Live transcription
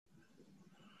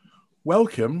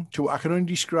Welcome to what I can only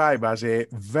describe as a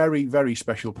very, very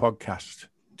special podcast.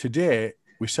 Today,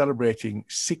 we're celebrating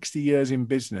 60 years in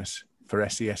business for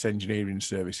SES Engineering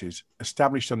Services,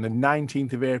 established on the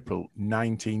 19th of April,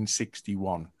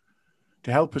 1961.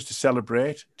 To help us to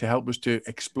celebrate, to help us to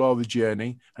explore the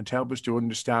journey, and to help us to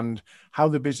understand how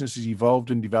the business has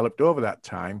evolved and developed over that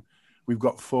time, we've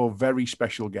got four very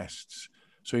special guests.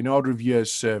 So in order of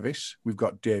years service, we've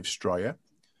got Dave Stroyer,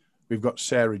 we've got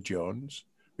Sarah Jones,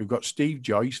 we've got Steve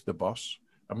Joyce, the boss,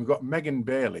 and we've got Megan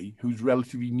Bailey, who's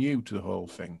relatively new to the whole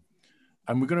thing.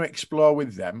 And we're going to explore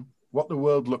with them what the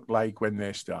world looked like when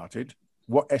they started,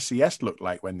 what SES looked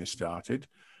like when they started,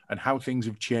 and how things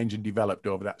have changed and developed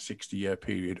over that 60-year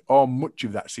period, or much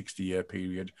of that 60-year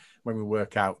period, when we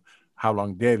work out how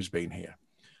long Dave's been here.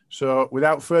 So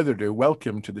without further ado,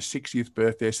 welcome to the 60th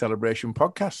birthday celebration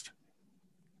podcast.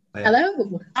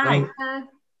 Hello. Hi.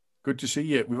 Good to see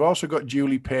you. We've also got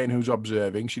Julie Payne, who's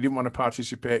observing. She didn't want to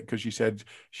participate because she said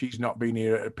she's not been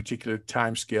here at a particular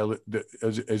time scale that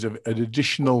as an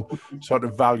additional sort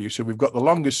of value. So we've got the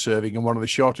longest serving and one of the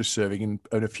shortest serving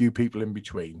and a few people in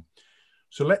between.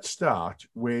 So let's start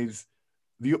with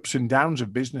the ups and downs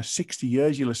of business. 60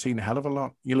 years, you'll have seen a hell of a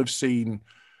lot. You'll have seen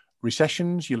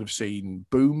recessions, you'll have seen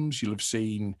booms, you'll have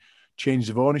seen changes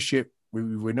of ownership.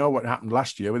 We know what happened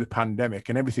last year with the pandemic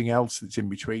and everything else that's in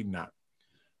between that.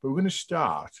 But we're going to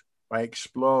start by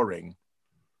exploring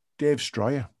Dave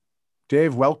Stroyer.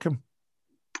 Dave, welcome.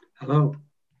 Hello.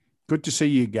 Good to see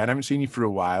you again. I haven't seen you for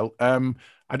a while. I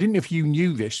didn't know if you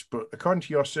knew this, but according to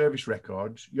your service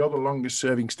records, you're the longest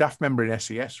serving staff member in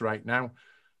SES right now.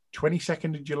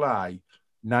 22nd of July,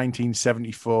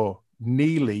 1974,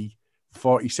 nearly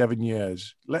 47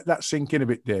 years. Let that sink in a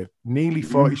bit, Dave. Nearly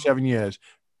 47 years.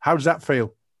 How does that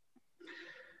feel?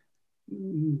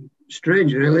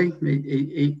 Strange, really.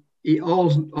 It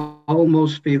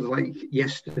almost feels like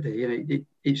yesterday.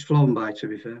 It's flown by, to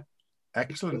be fair.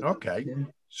 Excellent. Okay. Yeah.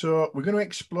 So we're going to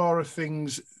explore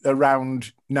things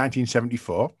around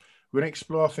 1974. We're going to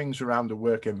explore things around the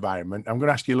work environment. I'm going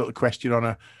to ask you a little question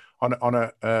on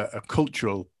a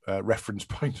cultural reference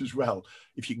point as well,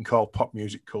 if you can call pop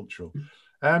music cultural.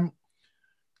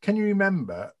 Can you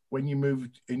remember when you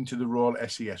moved into the role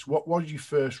at SES? What was your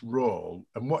first role,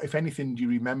 and what, if anything, do you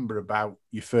remember about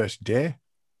your first day?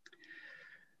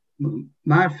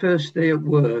 My first day at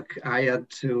work, I had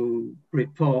to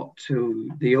report to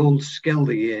the old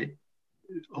Skeldergate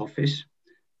office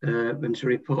and to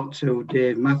report to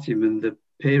Dave Matthewman, the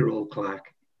payroll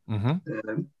clerk.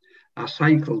 Mm-hmm. I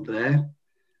cycled there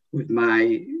with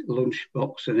my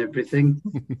lunchbox and everything,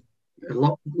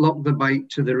 locked the bike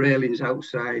to the railings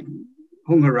outside,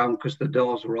 hung around because the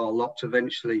doors were all locked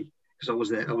eventually, because I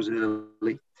was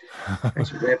early.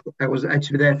 I was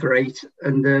actually there for 8,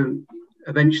 and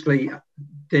eventually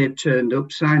Dave turned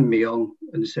up, signed me on,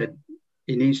 and said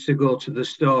he needs to go to the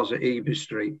stores at Eby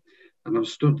Street. And I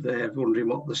stood there wondering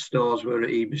what the stores were at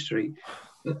Eby Street.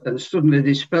 And suddenly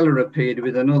this fella appeared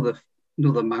with another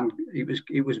man.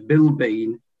 It was Bill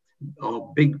Bean,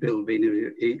 or Big Bill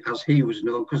Bean, as he was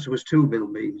known, because there was 2 Bill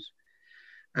Beans.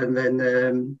 And then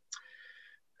there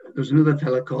was another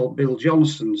fella called Bill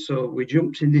Johnson. So we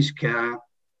jumped in this car,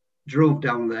 drove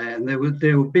down there, and they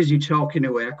were busy talking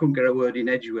away. I couldn't get a word in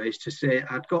edgeways to say,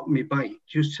 I'd got my bike.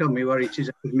 Just tell me where it is.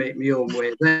 I could make my own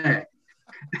way there.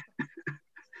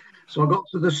 So I got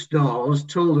to the stores,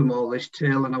 told them all this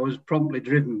tale, and I was promptly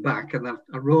driven back. And I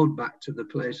rode back to the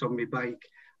place on my bike,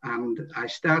 and I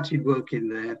started working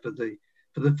there for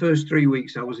the first 3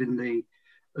 weeks. I was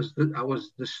I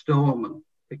was the storeman,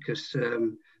 because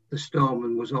the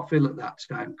storeman was off ill at that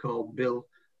time, called Bill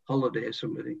Holiday or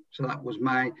somebody. So that was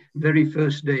my very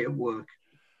first day at work.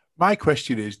 My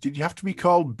question is, did you have to be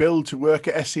called Bill to work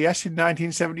at SES in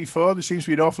 1974? There seems to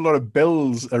be an awful lot of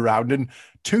Bills around, and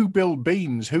 2 Bill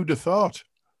Beans. Who'd have thought?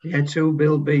 Yeah, 2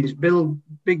 Bill Beans.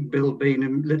 Big Bill Bean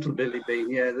and Little Billy Bean.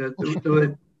 Yeah, there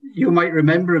were, you might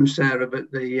remember them, Sarah, but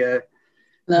there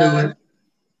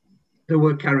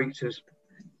were characters.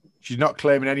 She's not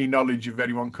claiming any knowledge of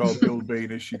anyone called Bill Bean,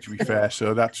 is she, to be fair?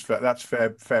 So that's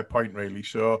fair point, really.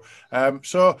 So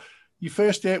your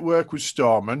first day at work was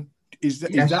storeman. Is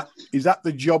that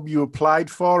the job you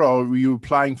applied for, or were you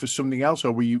applying for something else,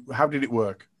 or how did it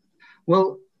work?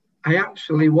 Well, I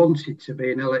actually wanted to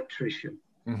be an electrician.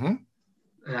 Mm-hmm.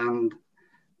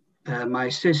 And my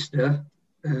sister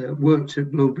worked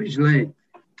at Bluebridge Lane,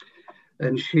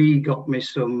 and she got me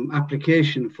some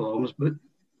application forms, but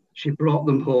she brought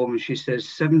them home and she says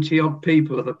 70 odd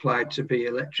people have applied to be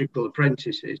electrical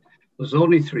apprentices. There's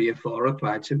only 3 or 4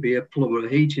 applied to be a plumber,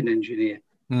 heating engineer.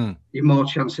 You're more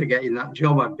chance of getting that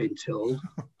job, I've been told.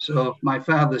 So my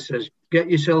father says,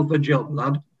 get yourself a job,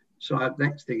 lad. So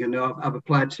next thing I know, I've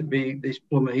applied to be this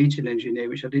plumber heating engineer,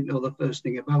 which I didn't know the first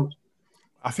thing about.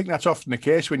 I think that's often the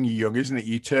case when you're young, isn't it?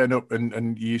 You turn up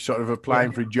and you sort of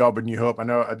applying for a job and you hope. I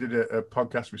know I did a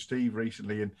podcast with Steve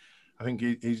recently, and I think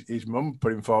his mum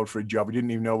put him forward for a job. He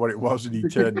didn't even know what it was, and he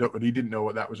turned up and he didn't know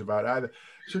what that was about either.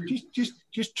 So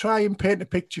just try and paint a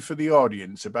picture for the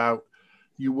audience about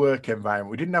your work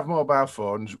environment. We didn't have mobile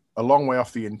phones, a long way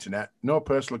off the internet, no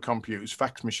personal computers,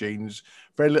 fax machines,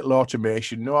 very little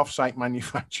automation, no off-site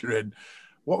manufacturing.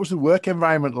 What was the work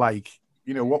environment like?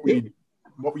 You know, what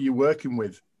were you working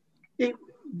with?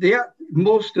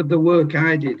 Most of the work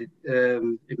I did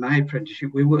in my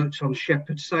apprenticeship, we worked on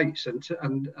shepherd sites, and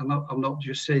I'm not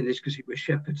just saying this because it was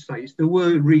shepherd sites. They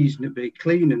were reasonably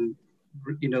clean, and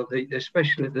you know,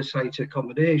 especially the site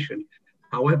accommodation.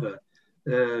 However,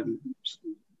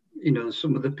 you know,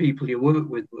 some of the people you work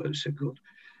with weren't so good.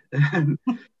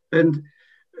 And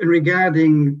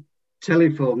regarding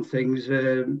telephone things,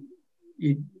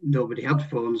 nobody had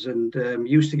phones, and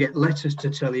used to get letters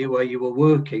to tell you where you were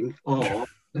working, or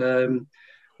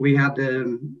we had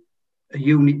a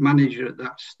unit manager at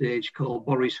that stage called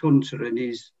Boris Hunter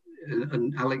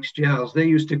and Alex Giles. They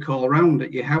used to call around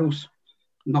at your house,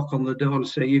 knock on the door and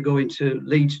say, you're going to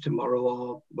Leeds tomorrow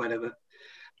or whatever,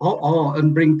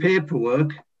 and bring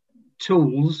paperwork,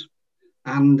 tools,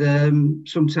 and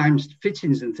sometimes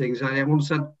fittings and things. I once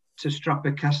had to strap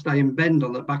a cast iron bend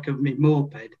on the back of my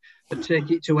moped and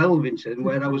take it to Elvington,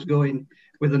 where I was going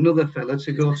with another fella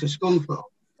to go to Scunthorpe.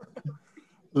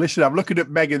 Listen, I'm looking at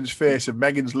Megan's face, and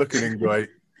Megan's looking and going,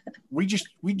 we just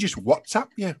WhatsApp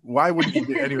you. Why wouldn't you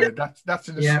do it? Anyway?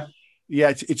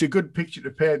 It's a good picture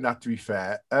to paint, that, to be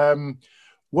fair.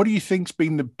 What do you think's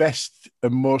been the best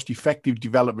and most effective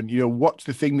development? You know, what's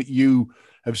the thing that you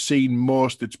have seen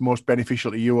that's most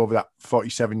beneficial to you over that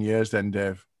 47 years then,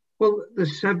 Dave? Well,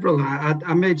 there's several.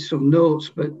 I made some notes,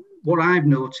 but what I've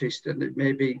noticed, and it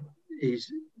maybe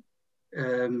is,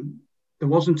 there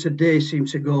wasn't a day seemed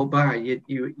to go by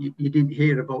you didn't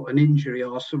hear about an injury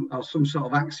or some sort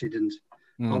of accident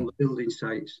on the building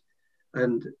sites.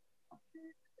 And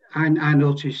I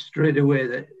noticed straight away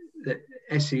that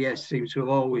SES seems to have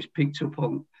always picked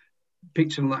on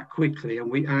that quickly,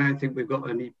 and I think we've got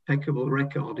an impeccable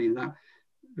record in that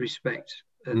respect.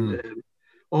 And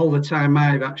all the time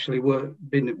I've actually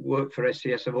worked for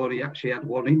SES, I've only actually had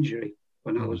one injury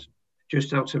when I was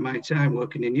just out of my time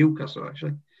working in Newcastle,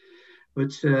 actually.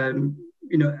 But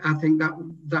you know, I think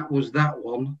that was that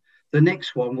one. The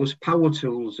next one was power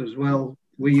tools as well.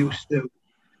 We used to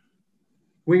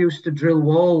drill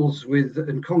walls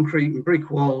and concrete and brick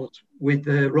walls with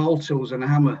roll tools and a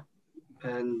hammer,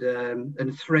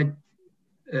 and thread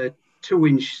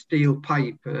 2-inch steel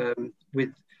pipe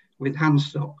with hand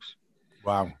stocks.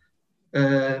 Wow.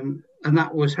 And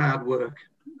that was hard work.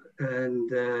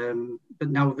 And but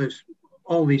now there's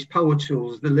all these power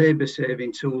tools, the labour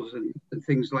saving tools and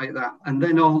things like that. And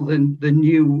then all the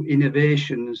new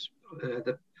innovations,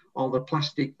 all the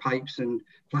plastic pipes and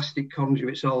plastic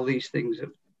conduits, all these things,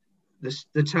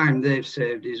 the time they've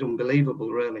saved is unbelievable,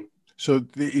 really. So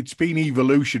it's been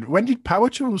evolution. When did power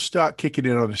tools start kicking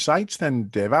in on the sites then,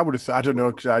 Dave? I would have I don't know,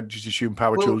 because I just assumed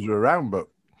power tools were around, but...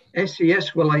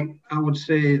 SES were, like, I would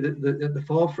say, at the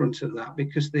forefront of that,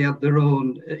 because they had their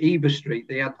own, at Eber Street,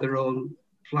 they had their own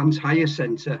plant hire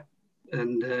centre.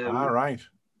 And right.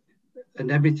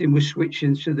 And everything was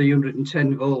switching to the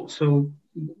 110 volts. So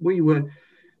we were,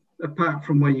 apart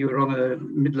from when you were on a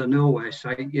middle of nowhere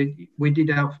site, we did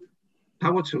have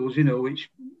power tools, you know, which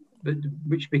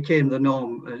became the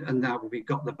norm. And now we've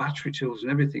got the battery tools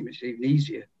and everything, which is even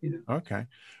easier, you know. Okay.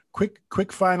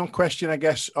 Quick final question, I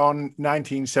guess, on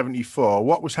 1974.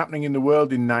 What was happening in the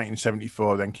world in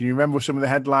 1974 then? Can you remember some of the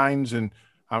headlines? And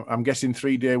I'm guessing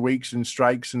 3-day weeks and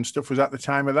strikes and stuff was at the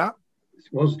time of that?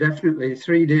 It was definitely a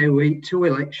 3-day week, 2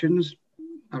 elections.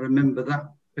 I remember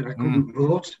that, but I couldn't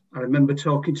vote. I remember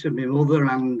talking to my mother,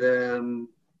 and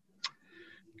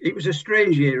it was a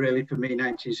strange year, really, for me,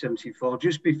 1974.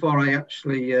 Just before I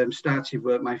actually started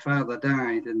work, my father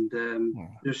died, and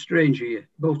it was a strange year.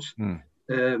 But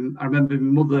I remember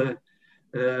my mother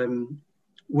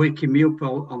waking me up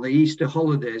on the Easter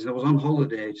holidays. I was on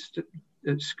holidays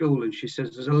at school, and she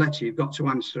says, there's a letter, you've got to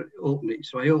open it.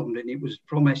 So I opened it, and it was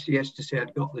from SES to say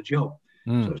I'd got the job.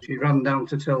 So she ran down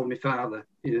to tell my father,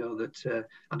 you know, that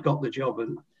I'd got the job,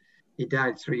 and he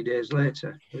died 3 days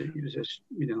later. But it was just,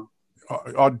 you know,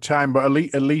 odd time, but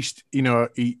at least you know,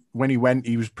 when he went,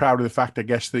 he was proud of the fact, I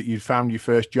guess, that you found your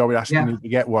first job. He asked him to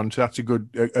get one, so that's a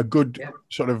good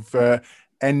sort of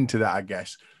end to that, I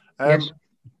guess. Yes.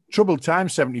 Troubled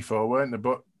times, 74, weren't there?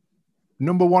 But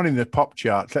number one in the pop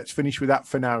charts. Let's finish with that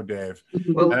for now, Dave.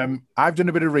 Well, I've done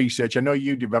a bit of research. I know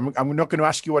you did, but I'm not going to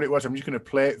ask you what it was. I'm just going to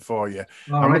play it for you.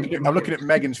 I'm looking at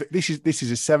Megan's. This is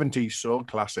a 70s soul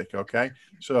classic. Okay,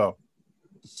 so.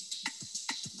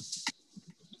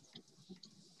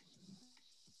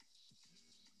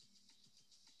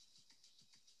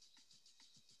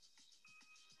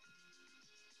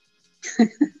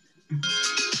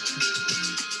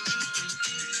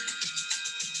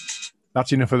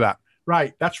 That's enough of that.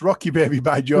 Right, that's Rocky Baby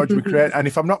by George McCrae. And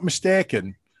if I'm not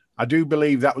mistaken, I do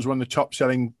believe that was one of the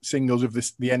top-selling singles of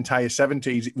the entire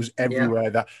 70s. It was everywhere.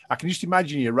 That I can just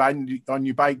imagine you riding on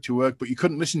your bike to work, but you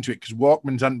couldn't listen to it because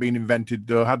Walkmans hadn't been invented,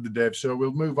 though, had the Dave. So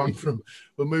we'll move on from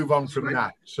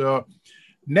that. So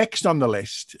next on the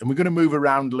list, and we're going to move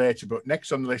around later, but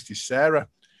next on the list is Sarah.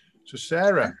 So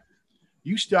Sarah,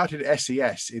 you started at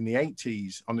SES in the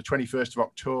 80s on the 21st of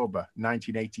October,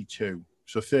 1982.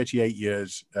 So 38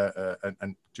 years,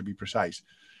 and to be precise.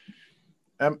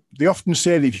 They often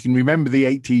say that if you can remember the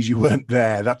 80s, you weren't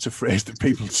there. That's a phrase that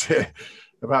people say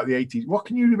about the 80s. What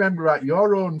can you remember about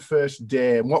your own first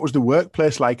day, and what was the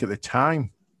workplace like at the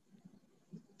time?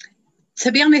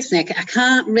 To be honest, Nick, I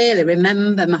can't really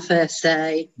remember my first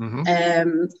day.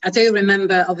 I do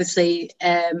remember, obviously,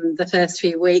 the first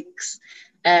few weeks.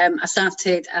 I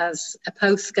started as a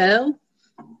post girl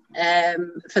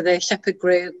for the Shepherd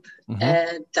Group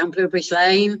down Bluebridge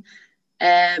Lane.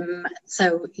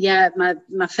 So yeah,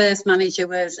 my first manager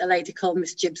was a lady called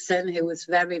Miss Gibson, who was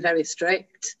very, very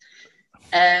strict.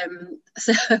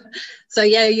 So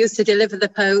yeah, I used to deliver the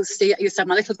post. I used to have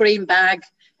my little green bag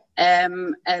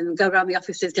and go around the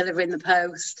offices delivering the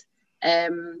post.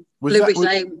 Bluebridge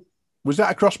Lane. Was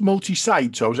that across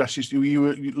multi-sites, or was that just you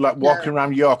were like walking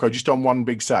around York, or just on one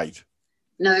big site?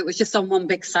 No, it was just on one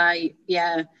big site.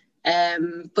 Yeah.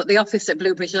 But the office at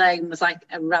Bluebridge Lane was like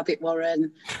a rabbit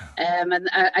warren. And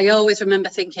I always remember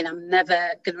thinking I'm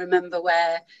never going to remember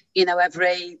where,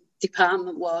 every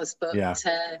department was, but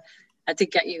I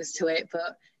did get used to it.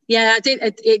 But yeah, I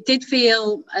did. It did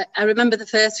feel, I remember the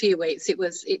first few weeks,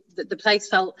 the place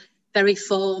felt very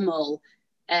formal.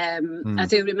 I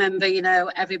do remember,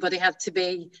 everybody had to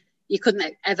be, you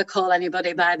couldn't ever call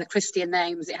anybody by the Christian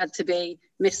names. It had to be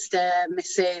Mr.,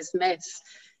 Mrs., Miss.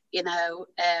 And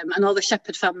all the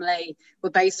Shepherd family were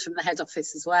based from the head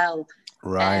office as well.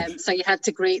 Right. So you had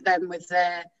to greet them with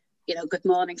good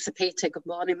morning, Sir Peter, good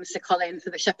morning, Mr. Colin, for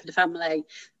the Shepherd family.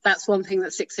 That's one thing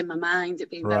that sticks in my mind, it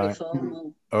being very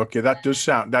formal. Okay, that does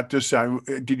sound.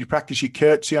 Did you practice your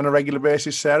curtsy on a regular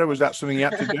basis, Sarah? Was that something you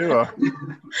had to do? Or?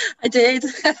 I did.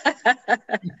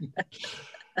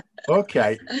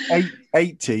 Okay,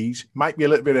 80s, might be a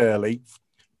little bit early.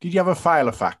 Did you have a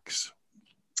Filofax?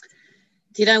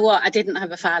 Do you know what? I didn't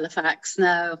have a Filofax,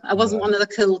 no. I wasn't one of the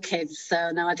cool kids, so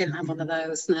no, I didn't have one of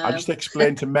those, no. I'll just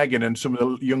explain to Megan and some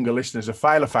of the younger listeners, a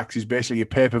Filofax is basically a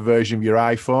paper version of your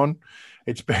iPhone.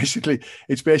 It's basically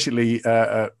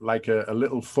like a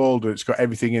little folder. It's got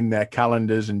everything in there,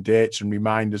 calendars and dates and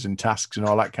reminders and tasks and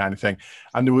all that kind of thing.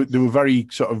 And they were very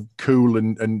sort of cool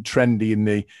and trendy in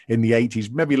the 80s,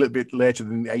 maybe a little bit later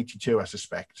than 82, I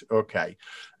suspect. Okay.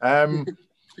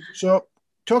 So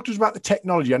talk to us about the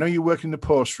technology. I know you work in the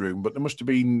post room, but you must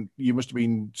have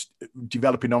been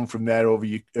developing on from there over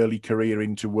your early career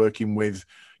into working with,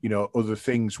 other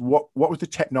things. What was the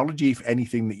technology, if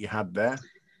anything, that you had there?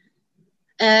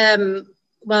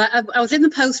 Well, I was in the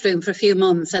post room for a few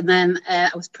months, and then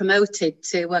I was promoted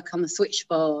to work on the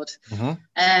switchboard,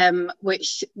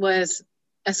 which was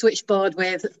a switchboard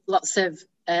with lots of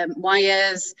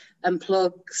wires and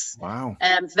plugs. Wow.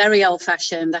 Very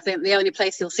old-fashioned. I think the only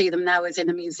place you'll see them now is in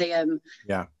a museum.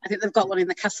 Yeah. I think they've got one in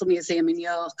the Castle Museum in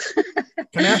York.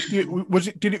 Can I ask you,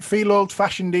 did it feel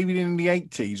old-fashioned even in the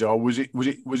 80s, or was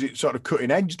it sort of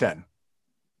cutting edge then?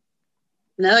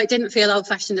 No, it didn't feel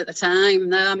old-fashioned at the time.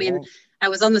 No, I mean, I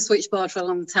was on the switchboard for a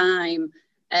long time,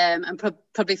 and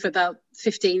probably for about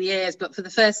 15 years. But for the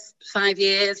first 5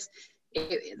 years,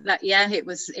 it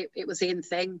was the in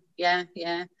thing. Yeah.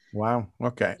 Wow.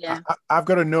 Okay. Yeah. I've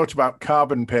got a note about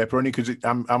carbon paper only because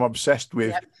I'm obsessed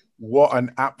with what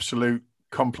an absolute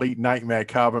complete nightmare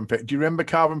carbon paper. Do you remember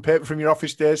carbon paper from your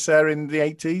office days, Sarah, in the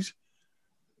 80s?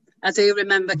 I do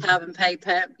remember carbon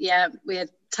paper. Yeah, we had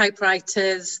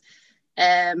typewriters.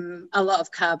 A lot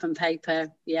of carbon paper.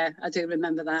 Yeah, I do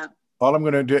remember that. All I'm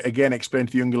going to do, again, explain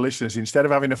to the younger listeners, instead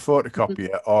of having a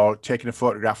photocopier or taking a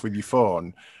photograph with your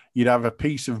phone, you'd have a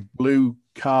piece of blue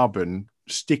carbon,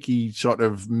 sticky, sort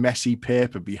of messy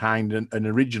paper behind an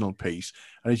original piece.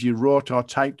 And as you wrote or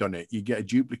typed on it, you get a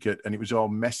duplicate, and it was all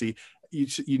messy.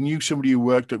 You knew somebody who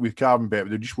worked with carbon paper.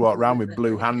 They just walked around with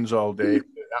blue hands all day.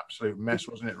 Absolute mess,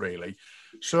 wasn't it, really?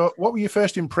 So what were your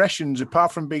first impressions,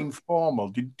 apart from being formal?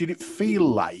 Did it feel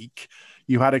like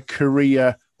you had a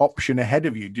career option ahead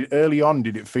of you? Early on,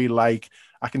 did it feel like,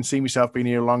 I can see myself being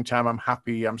here a long time, I'm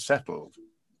happy, I'm settled?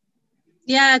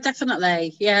 Yeah,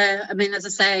 definitely. Yeah. I mean, as I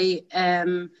say,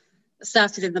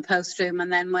 started in the post room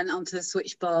and then went onto the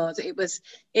switchboard.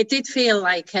 It did feel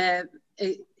like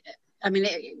it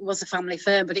was a family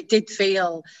firm, but it did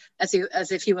feel as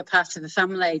if you were part of the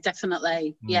family.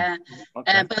 Definitely, yeah.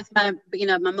 Okay. Both my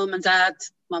mum and dad.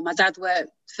 Well, my dad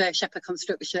worked for Shepherd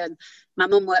Construction. My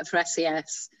mum worked for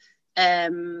SES.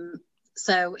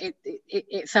 So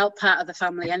it felt part of the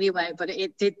family anyway. But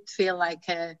it did feel like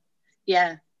a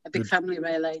big family,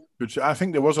 really. Good. I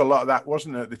think there was a lot of that,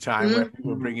 wasn't there, at the time, where people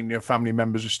were bringing their family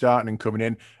members were starting and coming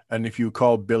in, and if you were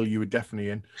called Bill, you were definitely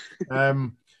in.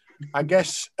 I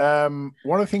guess one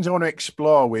of the things I want to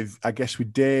explore with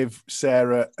Dave,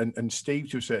 Sarah, and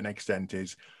Steve to a certain extent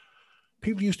is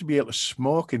people used to be able to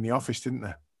smoke in the office, didn't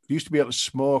they? They used to be able to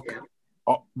smoke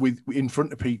in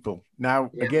front of people.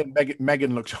 Now, again,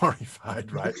 Megan looks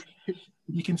horrified, right?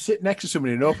 You can sit next to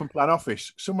somebody in an open plan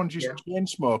office. Someone's just chain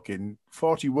smoking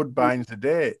 40 woodbines a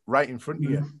day right in front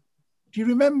of you. Do you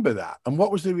remember that? And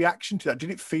what was the reaction to that?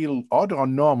 Did it feel odd or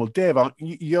normal? Dave,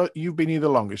 you've been here the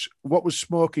longest. What was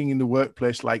smoking in the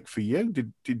workplace like for you?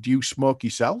 Did you smoke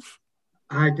yourself?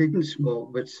 I didn't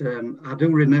smoke, but I do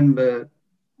remember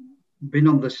being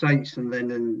on the sites and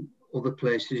then in other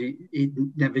places.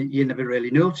 You never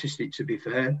really noticed it, to be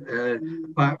fair.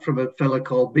 Apart from a fella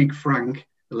called Big Frank,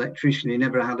 electrician, he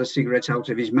never had a cigarette out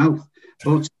of his mouth.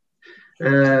 But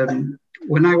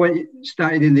when I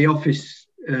started in the office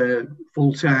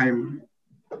full time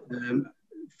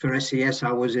for SES,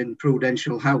 I was in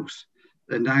Prudential House,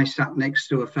 and I sat next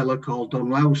to a fella called Don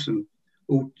Lawson,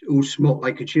 who smoked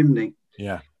like a chimney.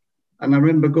 Yeah. And I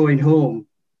remember going home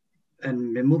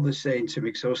and my mother saying to me,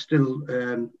 because I was still,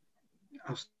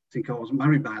 I think I was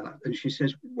married by that, and she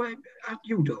says, "Well,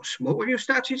 you don't smoke. Well, you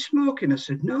started smoking." I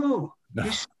said, No.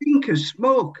 You stink of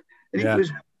smoke. And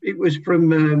it was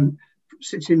from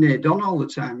sitting near Don all the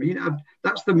time.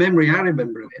 That's the memory I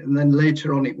remember of it. And then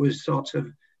later on, it was sort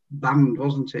of banned,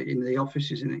 wasn't it, in the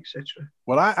offices and etc.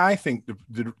 Well, I think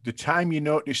the time you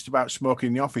noticed about smoking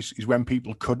in the office is when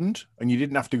people couldn't, and you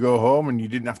didn't have to go home and you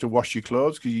didn't have to wash your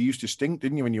clothes, because you used to stink,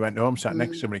 didn't you, when you went home, sat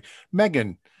next to somebody.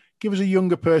 Megan, give us a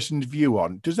younger person's view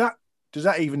on, does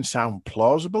that even sound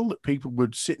plausible that people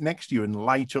would sit next to you and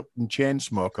light up and chain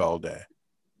smoke all day?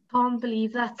 Can't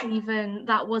believe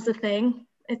that was a thing.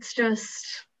 It's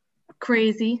just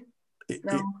crazy.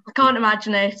 I can't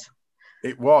imagine it.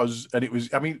 It was, and it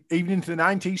was. I mean, even into the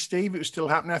 90s, Steve, it was still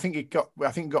happening. I think it got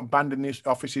banned in the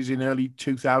offices in early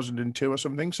 2002 or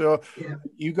something. So,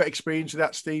 you got experience of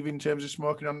that, Steve, in terms of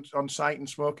smoking on site and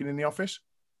smoking in the office?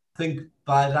 I think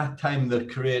by that time they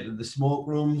created the smoke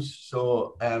rooms,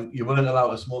 so you weren't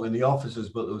allowed to smoke in the offices,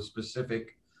 but there were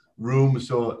specific rooms.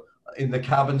 So in the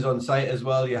cabins on site as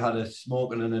well, you had a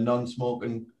smoking and a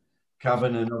non-smoking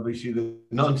cabin, and obviously the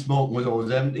non-smoking was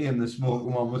always empty and the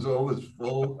smoking one was always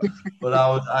full. But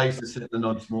I used to sit in the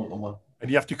non-smoking one. And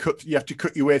you have to cut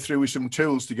your way through with some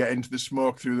tools to get into the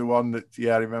smoke through the one that,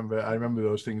 I remember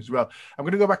those things as well. I'm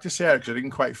going to go back to Sarah, because I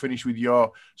didn't quite finish with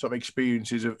your sort of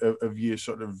experiences of your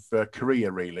sort of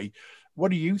career, really. What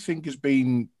do you think has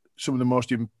been some of the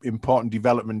most important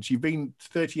developments? You've been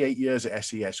 38 years at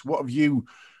SES. What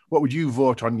would you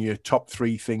vote on your top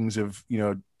 3 things of,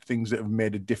 things that have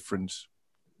made a difference?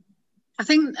 I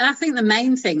think the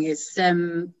main thing is,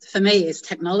 for me, is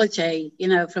technology.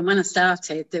 From when I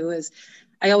started,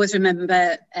 I always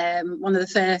remember one of the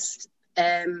first,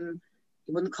 you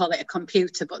wouldn't call it a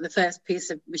computer, but the first piece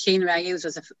of machinery I used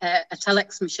was a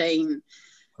telex machine,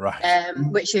 right?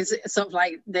 Which is sort of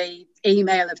like the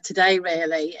email of today,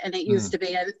 really. And it used to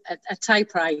be a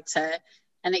typewriter,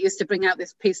 and it used to bring out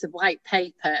this piece of white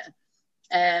paper,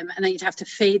 and then you'd have to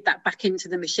feed that back into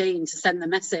the machine to send the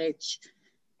message.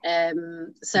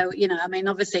 So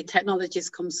obviously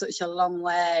technology's come such a long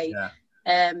way.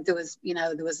 There was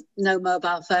no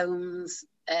mobile phones,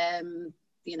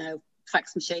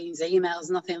 fax machines,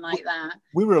 emails, nothing like that.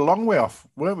 We were a long way off,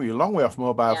 weren't we? A long way off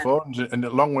mobile phones, and a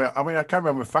long way. I mean, I can't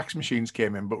remember when fax machines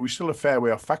came in, but we're still a fair way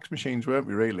off fax machines, weren't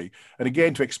we, really? And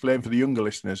again, to explain for the younger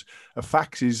listeners, a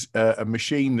fax is a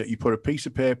machine that you put a piece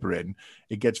of paper in,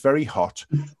 it gets very hot,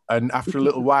 and after a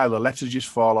little while, the letters just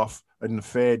fall off and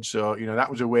fade. So, that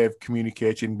was a way of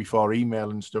communicating before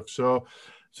email and stuff.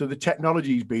 So the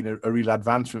technology has been a real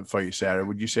advancement for you, Sarah.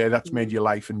 Would you say that's made your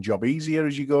life and job easier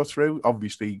as you go through?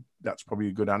 Obviously, that's probably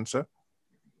a good answer.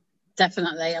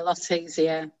 Definitely a lot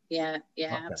easier. Yeah, okay.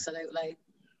 Absolutely.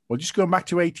 Well, just going back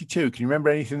to 82, can you remember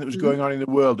anything that was going on in the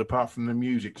world apart from the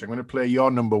music? So I'm going to play your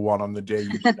number one on the day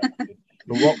you started.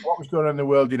 But what was going on in the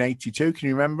world in 82? Can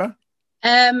you remember?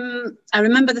 I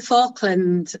remember the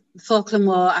Falkland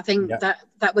War. I think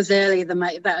that was earlier than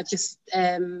that had just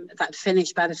that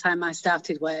finished by the time I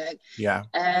started work. Yeah.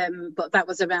 But that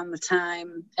was around the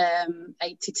time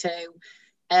 82.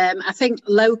 I think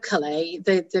locally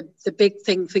the big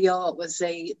thing for York was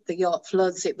the York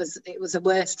floods. It was the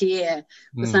worst year.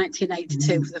 It was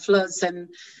 1982 for the floods, and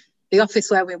the office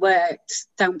where we worked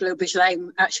down Bluebridge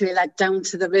Lane actually led down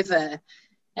to the river.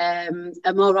 And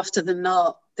more often than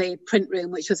not, the print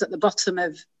room, which was at the bottom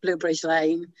of Bluebridge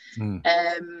Lane,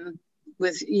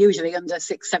 was usually under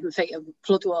 6-7 feet of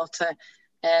floodwater.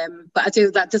 But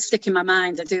that does stick in my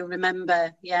mind. I do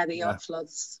remember, the York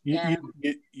floods.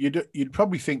 You'd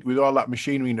probably think with all that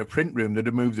machinery in a print room, they'd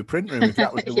have moved the print room if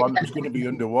that was the one that was going to be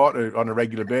underwater on a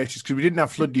regular basis, because we didn't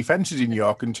have flood defences in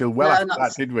York until after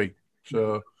that, did we?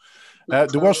 So there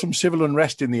was some civil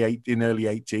unrest in early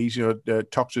 80s,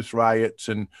 Toxus riots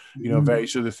and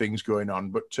various other things going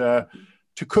on. But to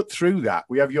cut through that,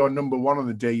 we have your number one on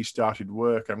the day you started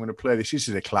work. I'm going to play this. This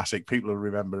is a classic. People will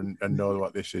remember and know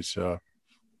what this is. So.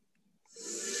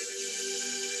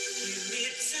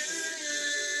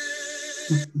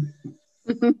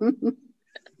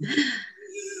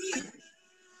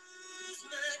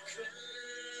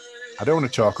 I don't want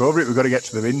to talk over it. We've got to get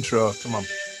to the intro. Come on.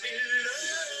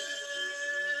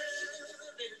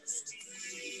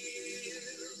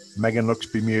 Megan looks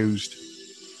bemused.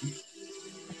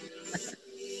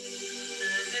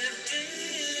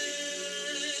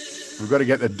 We've got to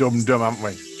get the dum-dum, haven't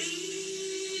we?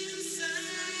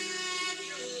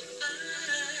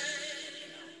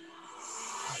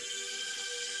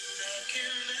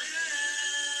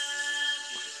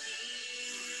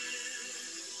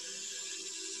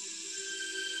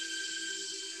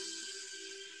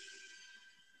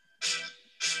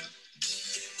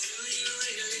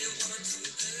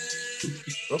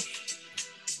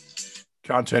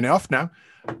 Can't turn it off now.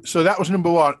 So that was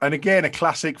number one. And again, a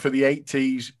classic for the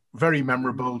 80s. Very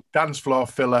memorable. Dance floor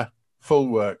filler, full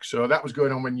work. So that was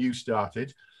going on when you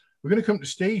started. We're going to come to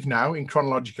Steve now in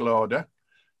chronological order.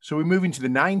 So we're moving to the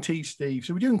 90s, Steve.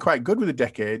 So we're doing quite good with the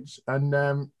decades.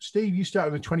 And Steve, you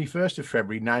started on the 21st of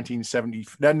February,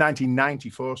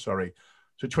 1994, sorry.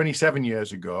 So 27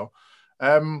 years ago.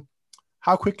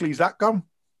 How quickly has that gone?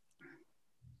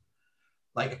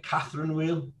 Like a Catherine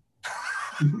wheel.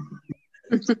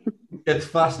 Gets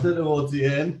faster towards the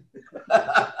end.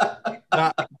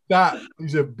 That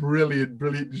is a brilliant,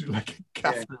 like a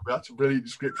Catherine. That's a brilliant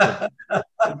description.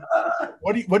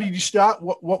 What did you start?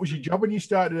 What was your job when you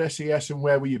started at SES, and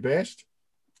where were you based?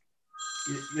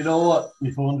 You know what?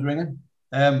 My phone's ringing.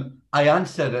 I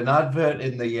answered an advert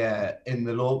in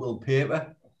the local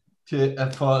paper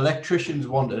for electricians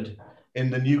wanted in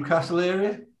the Newcastle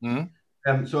area. Mm-hmm.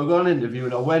 So I got an interview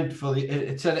and I went for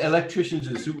it said electricians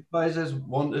and supervisors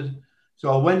wanted.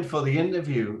 So I went for the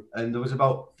interview and there was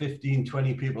about 15,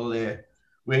 20 people there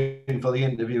waiting for the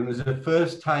interview. And it was the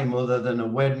first time other than a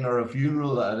wedding or a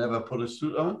funeral that I'd ever put a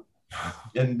suit on.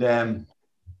 And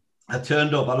I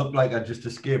turned up, I looked like I just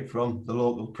escaped from the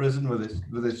local prison with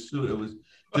this suit. It was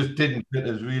just didn't fit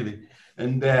us really.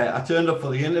 And I turned up for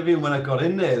the interview and when I got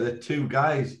in there, the two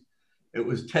guys, it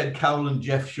was Ted Cowell and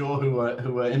Jeff Shaw who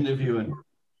were interviewing.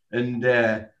 And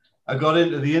I got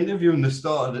into the interview and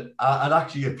I'd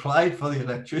actually applied for the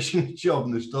electrician job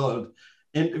and they started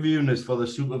interviewing us for the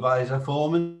supervisor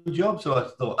foreman job. So I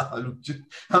thought,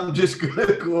 I'm just going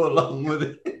to go along with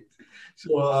it.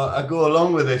 So I go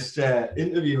along with this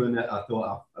interview and I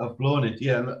thought, I've blown it.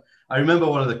 Yeah, I remember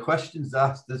one of the questions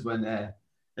asked us when... and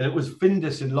it was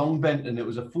Findus in Long Benton. It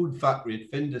was a food factory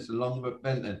at Findus in Long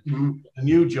Benton. Mm-hmm. A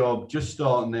new job, just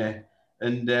starting there.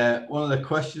 And one of the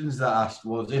questions that asked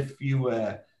was if you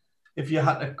had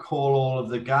to call all of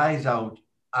the guys out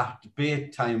at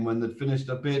bait time when they'd finished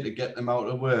their bait to get them out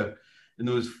of work, and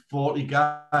there was 40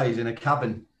 guys in a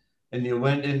cabin, and you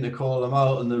went in to call them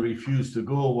out and they refused to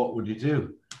go, what would you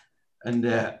do? And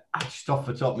I just off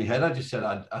the top of my head, I just said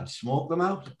I'd smoke them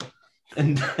out.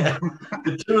 And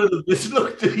the two of them just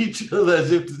looked at each other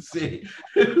as if to say,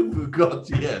 "We got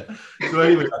here." So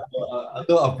anyway, I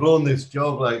thought I've blown this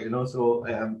job, So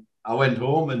I went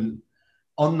home, and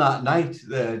on that night,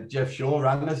 Jeff Shaw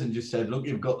rang us and just said, "Look,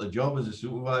 you've got the job as a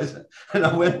supervisor." And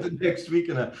I went the next week,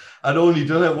 and I'd only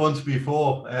done it once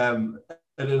before at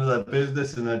another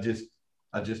business, and I just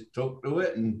took to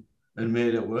it and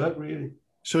made it work really.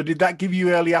 So did that give you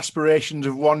early aspirations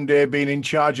of one day being in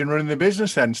charge and running the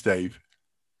business then, Steve?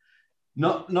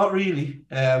 Not really.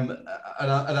 And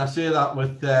I say that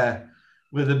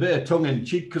with a bit of tongue in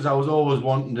cheek, because I was always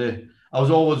wanting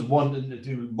to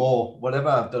do more. Whatever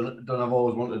I've done, I've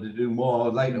always wanted to do more.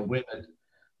 I'd like to win it,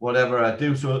 whatever I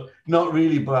do. So not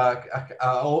really, but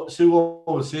Sue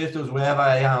always says to us, wherever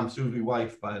I am, Sue's my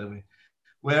wife, by the way,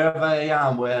 wherever I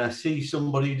am, where I see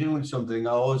somebody doing something,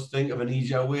 I always think of an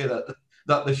easier way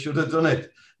that they should have done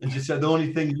it. And she said, the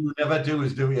only thing you never do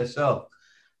is do it yourself.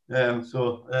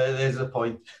 So there's the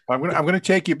point. I'm going to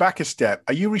take you back a step.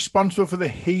 Are you responsible for the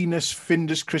heinous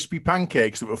Findus crispy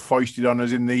pancakes that were foisted on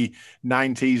us in the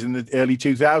 90s and the early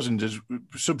 2000s as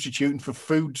substituting for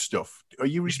food stuff? Are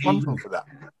you responsible for that?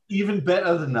 Even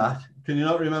better than that, can you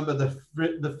not remember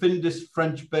the Findus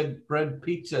French bread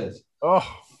pizzas? Oh,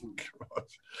 God.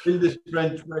 Findus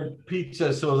French bread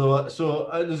pizza. So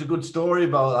there's a good story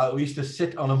about that. We used to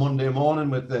sit on a Monday morning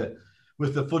with the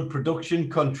food production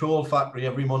control factory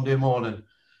every Monday morning,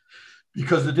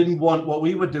 because they didn't want what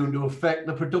we were doing to affect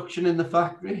the production in the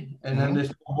factory. And then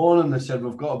this morning they said,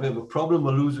 we've got a bit of a problem.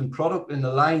 We're losing product in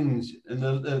the lines. And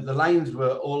the lines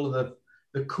were all of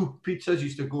the cooked pizzas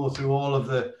used to go through all of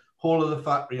the whole of the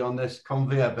factory on this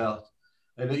conveyor belt.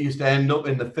 And it used to end up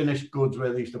in the finished goods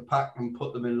where they used to pack and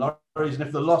put them in lorries. And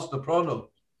if they lost the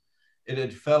product, it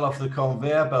had fell off the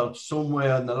conveyor belt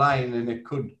somewhere on the line and it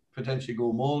could potentially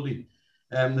go moldy.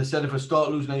 They said if we start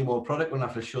losing any more product, we're going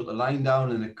to have to shut the line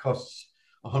down, and it costs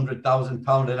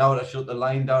 £100,000 an hour to shut the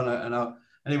line down.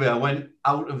 Anyway, I went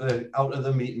out of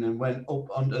the meeting and went up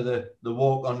onto the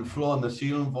walk on the floor in the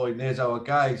ceiling void. And there's our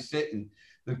guys sitting.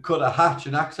 They cut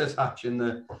an access hatch in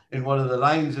one of the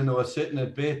lines, and they were sitting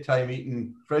at bait time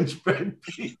eating French bread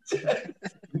pizza.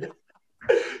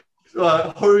 So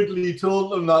I hurriedly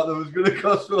told them that it was going to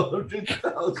cost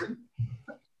 £100,000.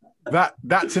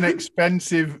 That's an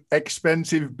expensive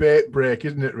bait break,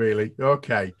 isn't it, really?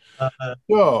 Okay.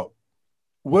 So,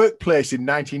 workplace in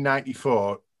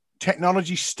 1994,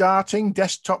 technology starting,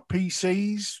 desktop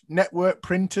PCs, network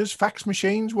printers, fax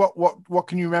machines. What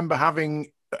can you remember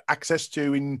having access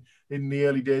to in the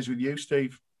early days with you,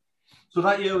 Steve? So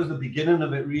that year was the beginning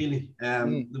of it, really.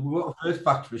 We got our first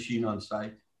fax machine on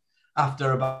site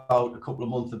after about a couple of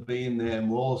months of being there, and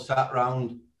we all sat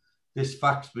around this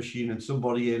fax machine, and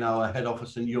somebody in our head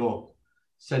office in York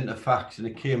sent a fax, and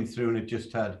it came through and it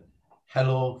just had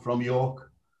 "Hello from York,"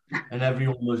 and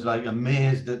everyone was like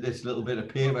amazed at this little bit of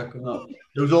paper coming up.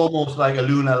 It was almost like a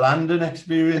lunar landing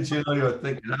experience, you know. You were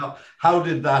thinking, how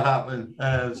did that happen?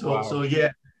 Wow. So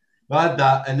yeah, we had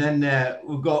that, and then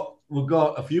we got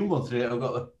a few months later, I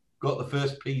got the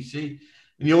first PC,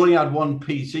 and you only had one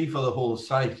PC for the whole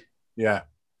site. Yeah.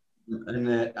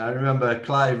 And I remember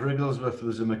Clive Wrigglesworth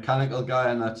was a mechanical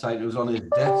guy on that site. It was on his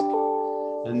desk.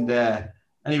 And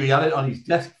anyway, he had it on his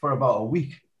desk for about a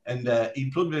week. And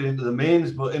he plugged it into the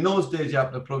mains. But in those days, you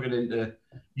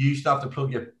used to have to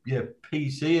plug your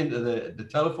PC into the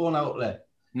telephone outlet.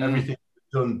 Everything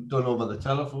done over the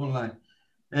telephone line.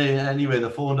 Anyway, they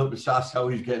phoned up and asked how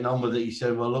he's getting on with it. He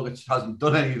said, well, look, it hasn't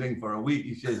done anything for a week.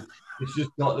 He said, it's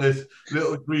just got this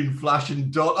little green flashing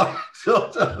dot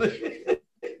on it.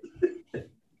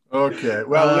 Okay.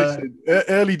 Well, listen,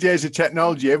 early days of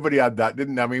technology, everybody had that,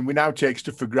 didn't they? I mean, we now take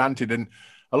stuff for granted, and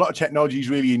a lot of technology is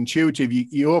really intuitive.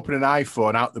 You open an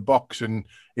iPhone out the box and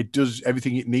it does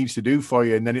everything it needs to do for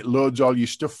you, and then it loads all your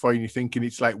stuff for you, and you're thinking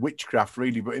it's like witchcraft,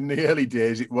 really. But in the early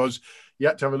days, you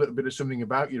had to have a little bit of something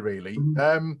about you, really.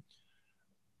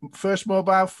 First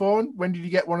mobile phone, when did you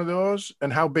get one of those,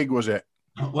 and how big was it?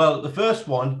 Well, the first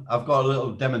one, I've got a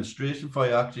little demonstration for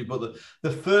you, actually, but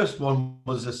the first one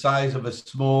was the size of a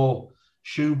small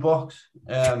shoebox.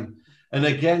 And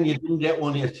again, you didn't get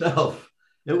one yourself.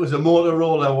 It was a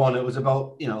Motorola one. It was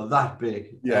about, that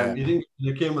big. Yeah.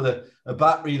 You came with a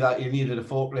battery that you needed a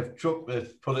forklift truck to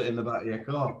put it in the back of your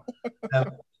car.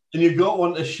 And you got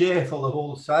one to share for the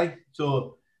whole site.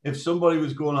 So if somebody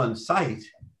was going on site,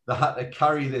 they had to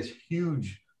carry this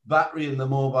huge battery in the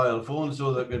mobile phone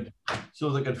so they could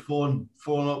phone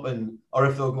up, or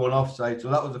if they were going off site. So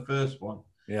that was the first one.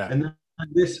 Yeah. And then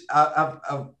this,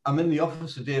 I'm in the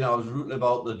office today, and I was rooting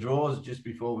about the drawers just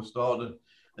before we started,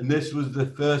 and this was the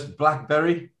first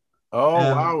BlackBerry. Oh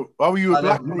wow! Oh, you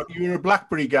were a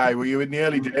BlackBerry guy, were you, in the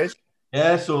early days?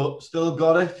 Yeah. So still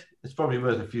got it. It's probably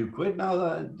worth a few quid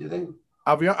now. Do you think?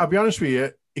 I'll be honest with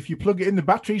you. If you plug it in, the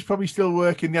battery's probably still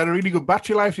working. They had a really good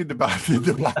battery life in the BlackBerry.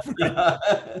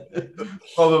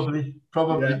 Probably.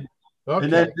 Yeah.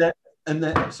 Okay. And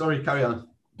then, sorry, carry on.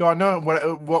 No, no.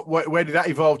 Where did that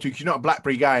evolve to? Because you're not a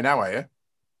BlackBerry guy now, are you?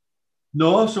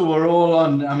 No. So we're all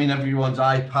on. I mean, everyone's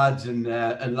iPads and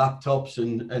laptops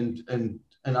and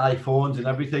iPhones and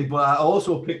everything. But I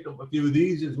also picked up a few of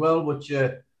these as well, which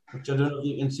I don't know if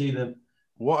you can see them.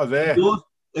 What are they?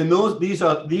 these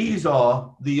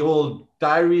are the old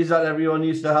diaries that everyone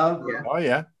used to have. Yeah. Oh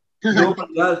yeah.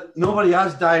 Nobody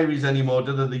has diaries anymore,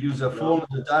 do they? They use their phone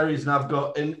as diaries. And I've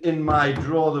got in my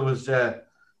drawer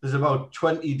there's about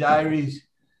 20 diaries.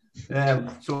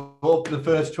 So up the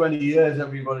first 20 years,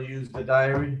 everybody used a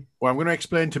diary. Well, I'm going to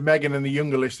explain to Megan and the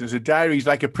younger listeners, a diary is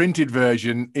like a printed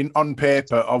version on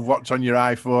paper of what's on your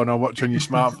iPhone or what's on your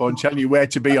smartphone, telling you where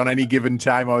to be on any given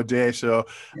time or day. So,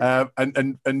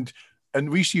 and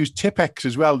we used to use Tipex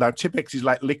as well. Now, Tipex is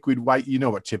like liquid white. You know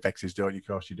what Tipex is, don't you? Of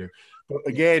course you do. But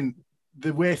again,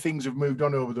 the way things have moved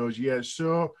on over those years.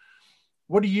 So,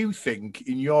 what do you think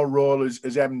in your role as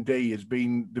MD has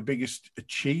been the biggest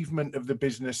achievement of the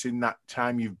business in that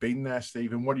time you've been there,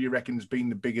 Steve? And what do you reckon has been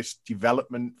the biggest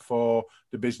development for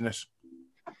the business?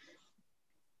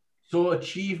 So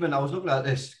achievement, I was looking at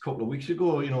this a couple of weeks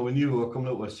ago, when you were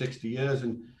coming up with 60 years,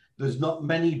 and there's not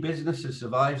many businesses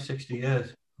survive 60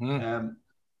 years.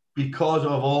 Because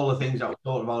of all the things that we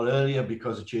talked about earlier,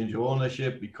 because of change of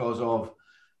ownership, because of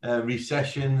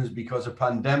recessions, because of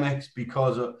pandemics,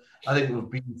 because of, I think we've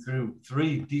been through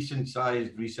 3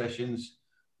 decent-sized recessions,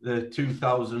 the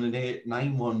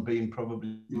 2008-9 one being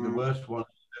probably the worst one,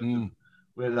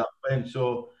 where that went.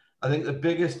 So I think the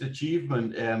biggest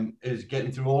achievement is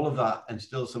getting through all of that and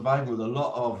still surviving with a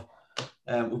lot of,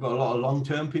 we've got a lot of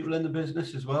long-term people in the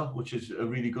business as well, which is a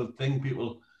really good thing.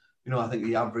 People, I think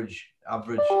the average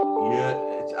year,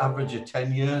 it's average of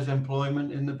 10 years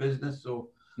employment in the business. So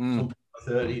some people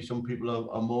are 30, some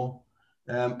people are more.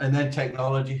 And then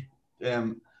technology.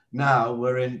 Now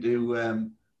we're into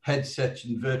headsets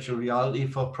and virtual reality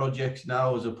for projects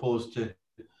now, as opposed to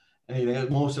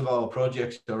anything. Most of our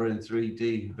projects are in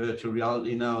 3D virtual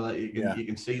reality now, that you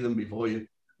can see them before you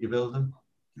build them.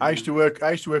 I used to work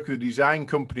with a design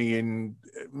company in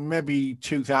maybe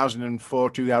 2004,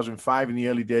 2005, in the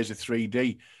early days of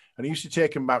 3D. And it used to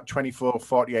take them about 24,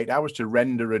 48 hours to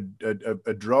render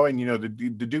a drawing, to do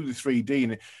the 3D.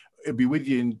 And it'd be with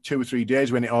you in 2 or 3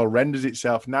 days when it all renders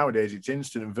itself. Nowadays, it's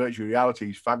instant, and virtual reality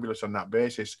is fabulous on that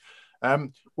basis.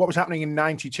 What was happening in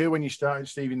 92 when you started,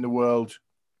 Steve, in the world?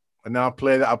 And now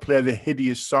I'll play the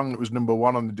hideous song that was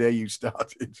 #1 on the day you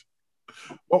started.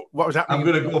 What was happening? I'm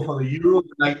going to go for the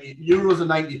Euros in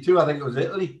 92. I think it was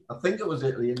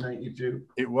Italy. In 92.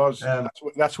 It was.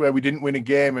 That's where we didn't win a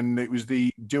game, and it was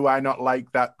the "Do I Not Like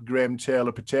That" Graham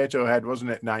Taylor potato head,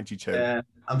 wasn't it? 92.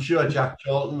 I'm sure Jack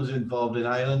Charlton was involved in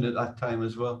Ireland at that time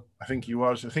as well. I think he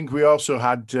was. I think we also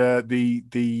had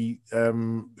the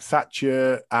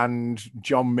Thatcher and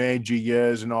John Major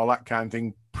years and all that kind of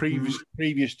thing.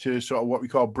 Previous to sort of what we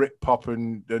call Britpop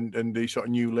and the sort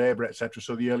of New Labour, etc.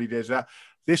 So the early days of that.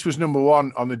 This was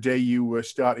 #1 on the day you were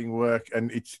starting work,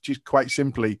 and it's just quite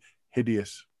simply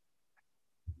hideous.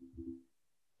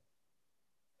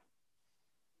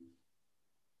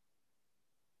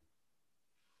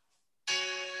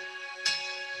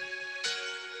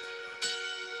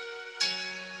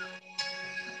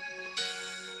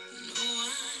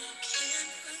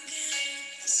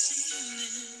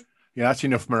 Yeah, that's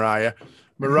enough, Mariah.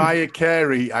 Mariah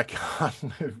Carey, I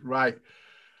can't live. Right.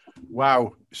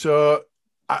 Wow. So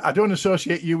I don't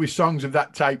associate you with songs of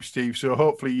that type, Steve. So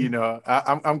hopefully,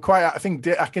 I'm quite, I think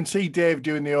I can see Dave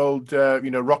doing the old,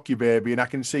 Rock You Baby, and I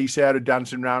can see Sarah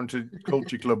dancing around to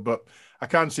Culture Club, but I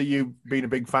can't see you being a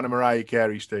big fan of Mariah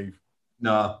Carey, Steve.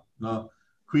 No.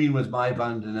 Queen was my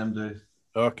band in them days.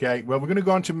 Okay. Well, we're going to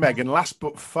go on to Megan, last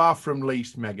but far from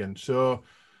least, Megan. So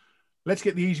let's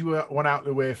get the easy one out of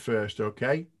the way first,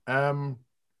 okay?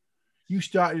 You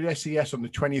started at SES on the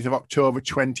 20th of October,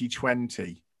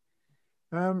 2020.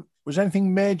 Was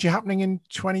anything major happening in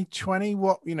 2020?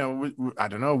 What, I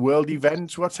don't know, world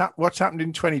events? What's happened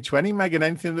in 2020, Megan?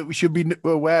 Anything that we should be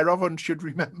aware of and should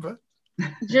remember?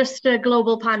 Just a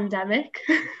global pandemic.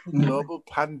 Global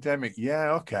pandemic.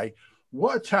 Yeah, okay.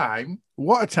 What a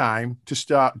time to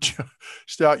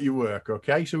start your work,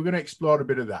 okay? So we're going to explore a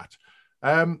bit of that.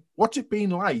 What's it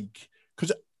been like?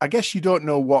 Because I guess you don't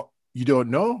know what you don't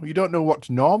know. You don't know what's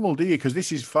normal, do you? Because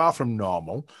this is far from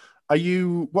normal.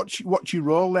 What's your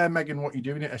role there, Megan? What are you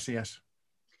doing at SES?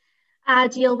 I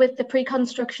deal with the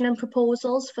pre-construction and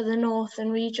proposals for the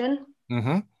northern region.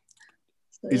 Mm-hmm.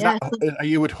 So, are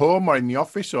you at home or in the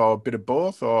office, or a bit of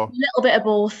both, or a little bit of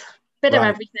both, bit of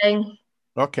everything?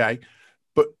 Okay,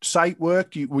 but site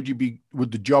work, would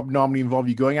the job normally involve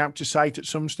you going out to site at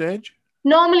some stage?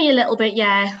 Normally a little bit,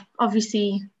 yeah.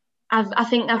 Obviously, I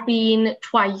think I've been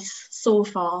twice so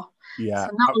far. Yeah,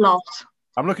 so not a lot.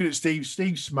 I'm looking at Steve.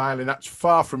 Steve's smiling. That's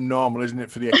far from normal, isn't it,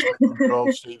 for the expected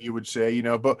role, Steve, you would say,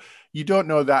 but you don't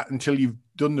know that until you've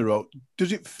done the role.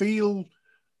 Does it feel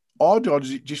odd, or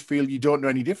does it just feel you don't know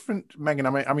any different, Megan?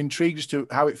 I'm intrigued as to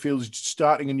how it feels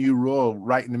starting a new role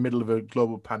right in the middle of a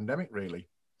global pandemic, really.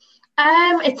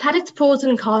 It's had its pros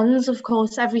and cons, of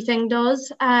course, everything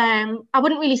does. I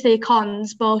wouldn't really say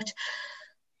cons, but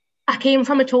I came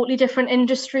from a totally different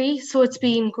industry, so it's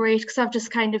been great because I've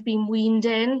just kind of been weaned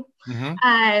in.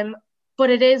 Mm-hmm. But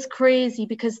it is crazy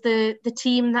because the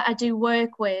team that I do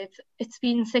work with, it's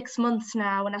been 6 months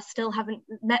now and I still haven't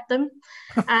met them.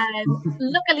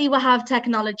 Luckily, we have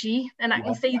technology and I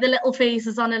can see the little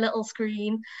faces on a little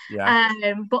screen. Yeah.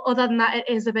 But other than that, it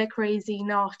is a bit crazy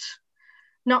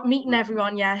not meeting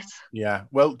everyone yet. Yeah.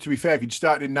 Well, to be fair, if you'd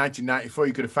started in 1994,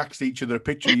 you could have faxed each other a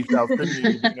picture of yourself, couldn't you?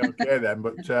 You'd been okay then.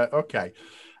 But okay.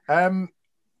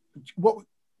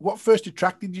 What first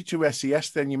attracted you to SES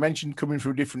then? You mentioned coming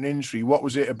from a different industry. What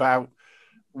was it about?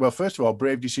 Well, first of all,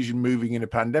 brave decision moving in a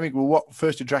pandemic. Well, what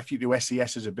first attracted you to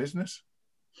SES as a business?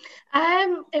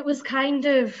 It was kind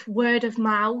of word of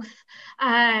mouth.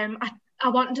 I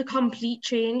wanted a complete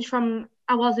change from,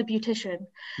 I was a beautician,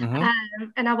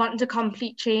 and I wanted a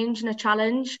complete change and a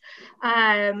challenge.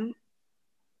 I've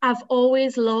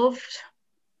always loved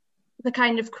the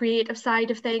kind of creative side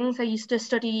of things. I used to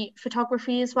study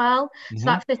photography as well, so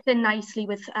that fits in nicely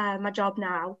with my job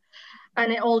now,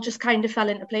 and it all just kind of fell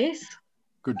into place.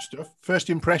 Good stuff.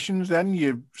 First impressions then,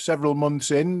 you're several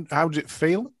months in. How does it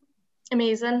feel?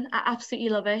 Amazing. I absolutely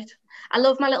love it. I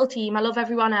love my little team. I love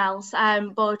everyone else.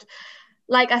 But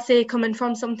like I say, coming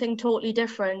from something totally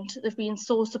different, they've been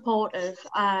so supportive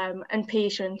and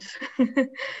patient.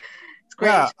 It's great.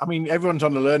 Yeah, I mean, everyone's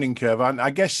on the learning curve. And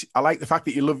I guess I like the fact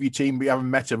that you love your team, but you haven't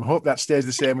met them. I hope that stays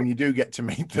the same when you do get to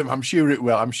meet them. I'm sure it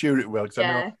will. Because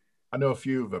I know a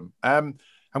few of them. I'm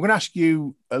going to ask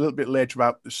you a little bit later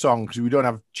about the song because we don't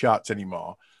have charts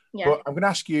anymore. Yeah. But I'm going to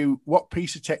ask you, what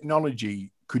piece of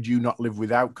technology could you not live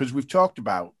without? Because we've talked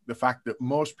about the fact that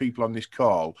most people on this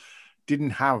call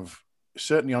didn't have,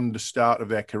 certainly on the start of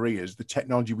their careers, the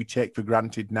technology we take for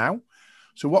granted now.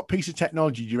 So what piece of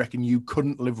technology do you reckon you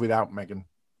couldn't live without, Megan?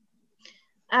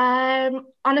 On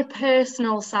a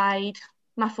personal side,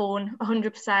 my phone,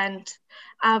 100%.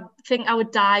 I think I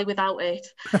would die without it.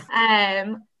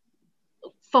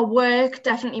 For work,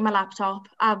 definitely my laptop.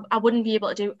 I wouldn't be able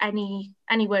to do any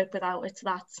work without it. So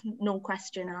that's no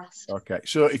question asked. Okay.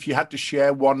 So if you had to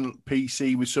share one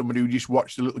PC with somebody who just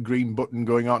watched the little green button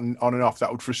going on and off, that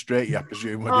would frustrate you, I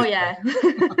presume. Oh, yeah.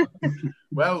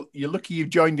 Well, you're lucky you've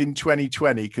joined in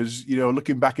 2020 because,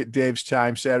 looking back at Dave's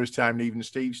time, Sarah's time, and even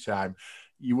Steve's time,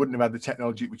 you wouldn't have had the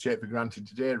technology we take for granted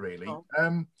today, really.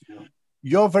 Oh.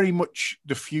 You're very much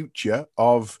the future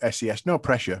of SES. No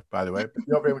pressure, by the way, but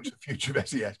you're very much the future of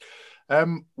SES.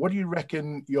 What do you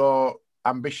reckon your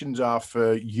ambitions are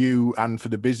for you and for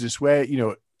the business? Where,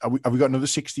 have we got another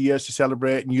 60 years to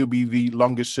celebrate and you'll be the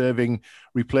longest serving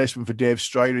replacement for Dave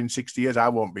Stroyer in 60 years? I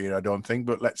won't be here, I don't think,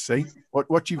 but let's see.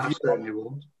 What you view? I certainly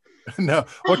won't. No.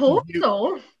 I hope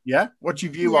so. Yeah? What you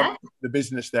view on the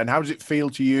business then? How does it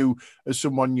feel to you as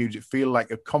someone new? Does it feel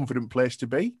like a confident place to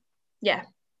be? Yeah.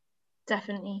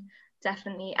 Definitely.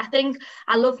 I think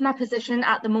I love my position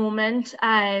at the moment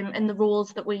and the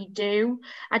roles that we do.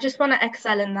 I just want to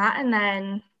excel in that and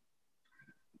then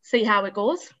see how it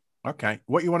goes. Okay.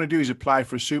 What you want to do is apply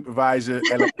for a supervisor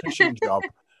electrician job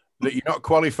that you're not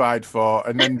qualified for,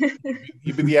 and then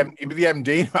you'll be the MD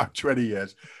in about 20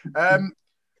 years. I'm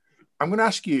going to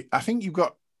ask you, I think you've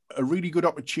got a really good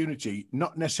opportunity,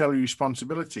 not necessarily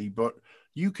responsibility, but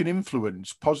you can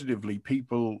influence positively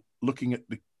people looking at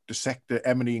the sector,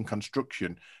 M&E and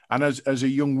construction, and as a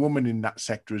young woman in that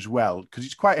sector as well, because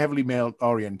it's quite heavily male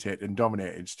oriented and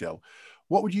dominated still.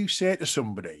 What would you say to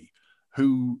somebody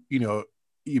who, your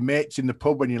mates in the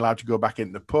pub when you're allowed to go back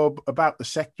into the pub, about the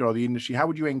sector or the industry? How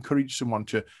would you encourage someone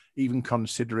to even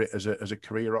consider it as a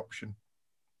career option?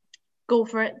 Go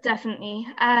for it, definitely.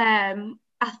 I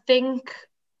think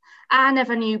I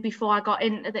never knew before I got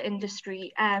into the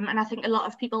industry, and I think a lot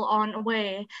of people aren't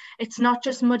aware, it's not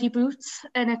just muddy boots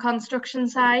in a construction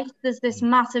site. There's this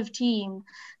massive team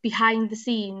behind the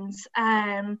scenes,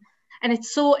 and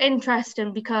it's so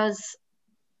interesting because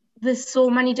there's so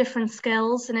many different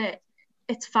skills and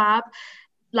it's fab.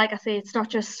 Like I say, it's not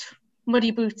just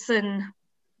muddy boots and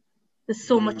there's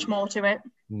so much more to it.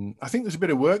 I think there's a bit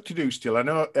of work to do still. I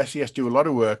know SES do a lot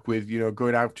of work with,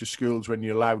 going out to schools when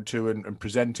you're allowed to and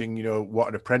presenting, what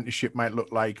an apprenticeship might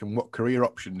look like and what career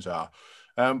options are.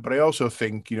 But I also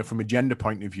think, from a gender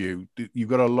point of view, you've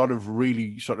got a lot of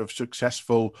really sort of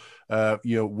successful,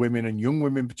 women and young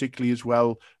women particularly as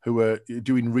well, who are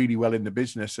doing really well in the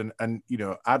business. And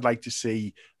I'd like to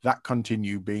see that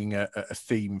continue being a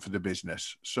theme for the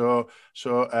business. So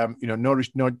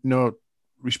no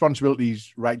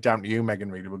responsibility's right down to you,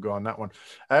 Megan, really. We'll go on that one.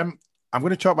 I'm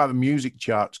going to talk about the music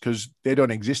charts because they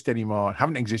don't exist anymore.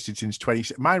 Haven't existed since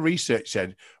 20. My research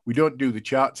said we don't do the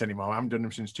charts anymore. I haven't done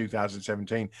them since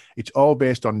 2017. It's all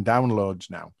based on downloads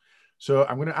now. So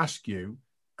I'm going to ask you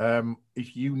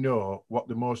if you know what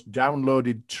the most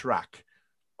downloaded track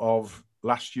of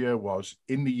last year was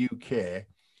in the UK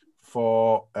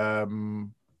for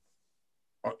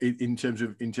in terms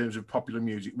of popular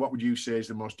music. What would you say is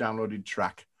the most downloaded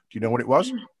track? Do you know what it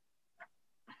was?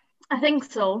 I think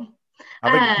so.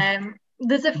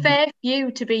 There's a fair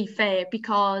few, to be fair,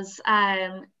 because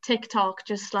TikTok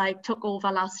just like took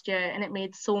over last year and it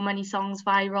made so many songs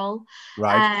viral.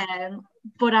 Right.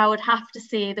 But I would have to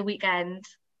say The Weeknd.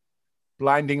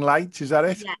 Blinding Lights, is that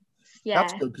it? Yes. Yeah.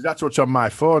 That's good because that's what's on my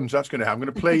phone. So I'm going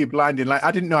to play you Blinding Light.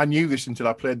 I didn't know I knew this until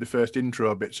I played the first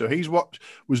intro bit. So he's what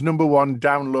was number one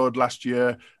download last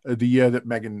year, the year that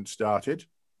Megan started.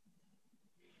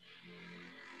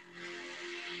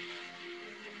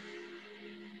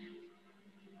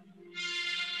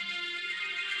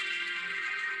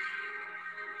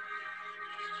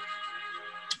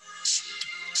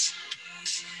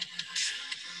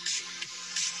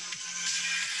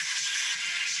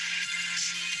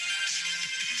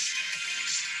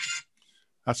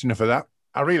 That's enough of that.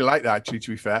 I really like that, actually,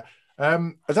 to be fair.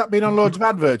 Has that been on loads of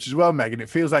adverts as well, Megan? It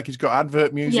feels like it's got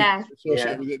advert music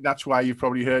associated with it. That's why you've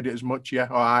probably heard it as much, yeah?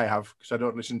 Or I have, because I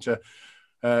don't listen to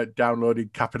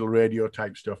downloaded Capital Radio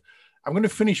type stuff. I'm going to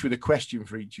finish with a question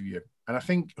for each of you. And I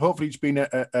think hopefully it's been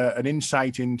an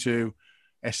insight into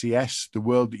SES, the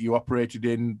world that you operated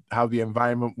in, how the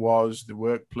environment was, the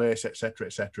workplace, etc.,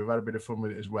 etc. I've had a bit of fun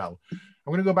with it as well. I'm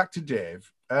going to go back to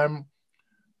Dave.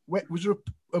 Was there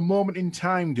a moment in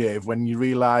time, Dave, when you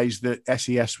realised that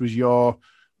SES was your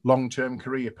long-term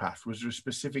career path? Was there a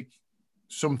specific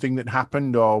something that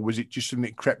happened, or was it just something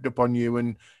that crept up on you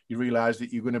and you realised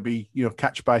that you're going to be,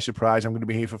 catch by surprise? I'm going to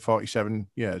be here for 47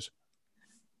 years.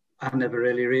 I never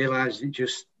really realised it.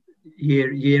 Just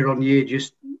year on year,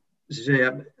 just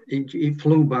it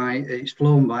flew by. It's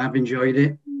flown by. I've enjoyed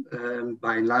it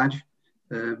by and large.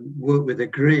 Worked with a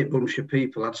great bunch of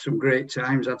people. Had some great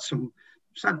times. Had some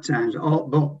sad times,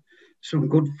 but some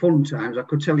good fun times. I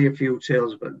could tell you a few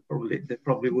tales, but they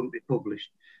probably wouldn't be published.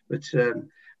 But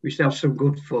we used to have some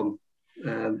good fun.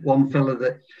 One fella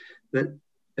that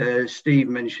Steve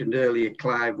mentioned earlier,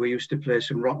 Clive, we used to play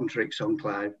some rotten tricks on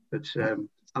Clive, but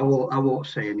I won't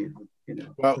say anything.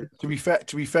 Well, to be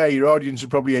fair, your audience will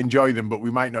probably enjoy them, but we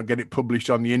might not get it published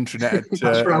on the internet. That's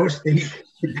what I was thinking.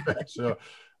 So,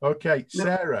 okay,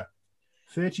 Sarah.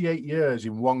 38 years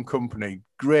in one company,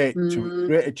 great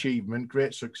achievement,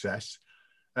 great success.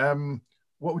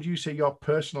 What would you say your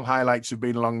personal highlights have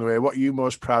been along the way? What are you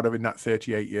most proud of in that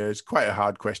 38 years? Quite a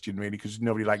hard question, really, because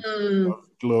nobody likes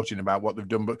gloating about what they've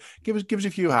done. But give us a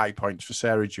few high points for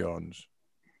Sarah Jones.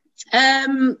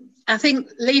 I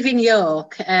think leaving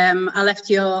York, I left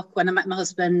York when I met my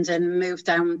husband and moved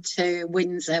down to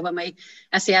Windsor when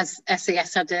SES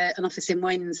had an office in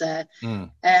Windsor.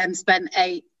 Spent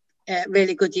 8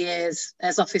 really good years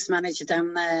as office manager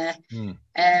down there,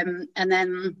 and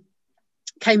then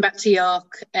came back to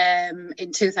York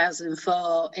in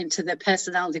 2004 into the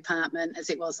personnel department, as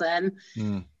it was then.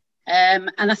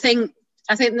 And I think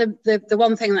the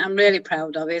one thing that I'm really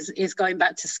proud of is going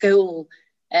back to school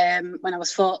when I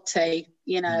was 40,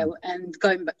 and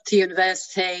going back to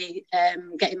university,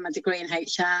 getting my degree in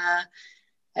HR,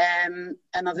 and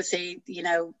obviously,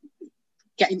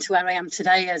 getting to where I am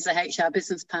today as a HR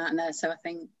business partner. So I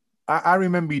think I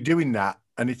remember you doing that,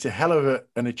 and it's a hell of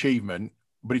an achievement,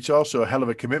 but it's also a hell of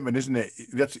a commitment, isn't it?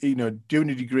 That's doing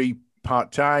a degree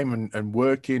part-time and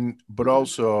working, but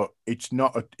also it's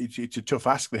a tough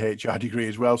ask, the HR degree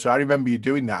as well. So I remember you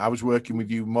doing that. I was working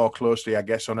with you more closely, I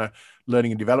guess, on a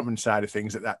learning and development side of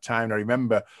things at that time. And I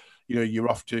remember, you're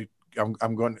off to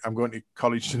I'm going to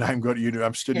college tonight, I'm going to uni,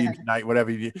 I'm studying tonight, whatever,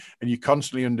 and you're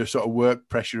constantly under sort of work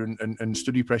pressure and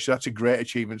study pressure. That's a great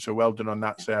achievement. So well done on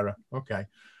that, Sarah. Okay.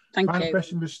 Final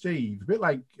question for Steve. A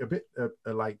bit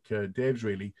like Dave's,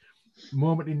 really.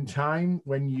 Moment in time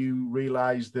when you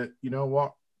realised that,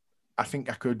 I think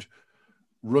I could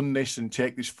run this and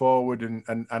take this forward,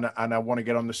 and I want to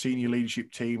get on the senior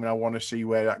leadership team, and I want to see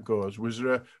where that goes. Was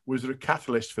there a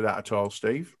catalyst for that at all,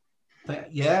 Steve?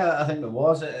 Yeah, I think there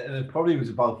was. It probably was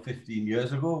about 15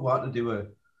 years ago.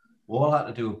 We all had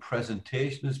to do a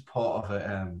presentation as part of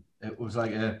it. It was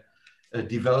like a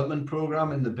development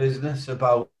program in the business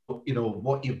about,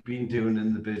 what you've been doing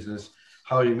in the business,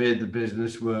 how you made the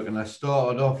business work. And I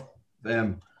started off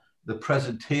the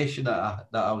presentation that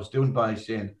I was doing by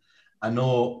saying, I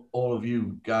know all of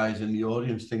you guys in the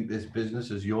audience think this business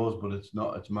is yours, but it's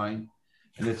not. It's mine,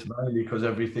 and it's mine because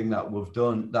everything that we've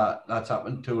done, that's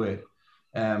happened to it,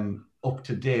 up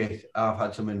to date, I've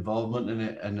had some involvement in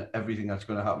it, and everything that's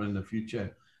going to happen in the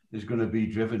future is going to be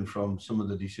driven from some of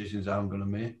the decisions I'm going to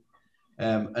make.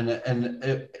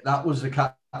 That was the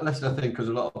catalyst, I think, because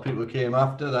a lot of people came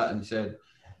after that and said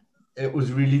it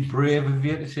was really brave of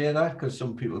you to say that, because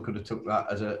some people could have took that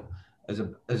as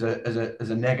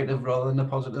a negative rather than a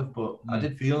positive. But I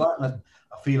did feel that, and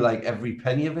I feel like every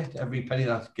penny of it, every penny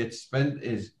that gets spent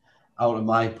is out of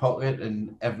my pocket,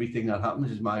 and everything that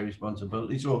happens is my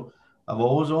responsibility. So I've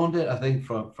always owned it, I think,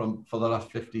 for the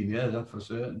last 15 years, that's for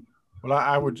certain. Well,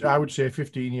 I would say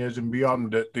 15 years and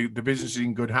beyond, that the business is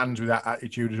in good hands with that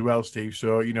attitude as well, Steve.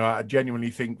 So, you know, I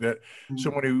genuinely think that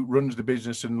someone who runs the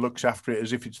business and looks after it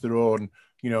as if it's their own,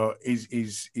 you know,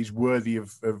 is worthy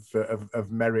of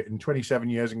merit. And 27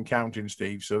 years and counting,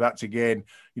 Steve. So that's, again,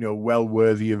 you know, well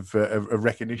worthy of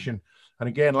recognition. And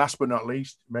again, last but not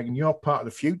least, Megan, you're part of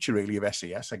the future, really, of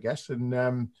SES, I guess. And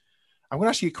I'm going to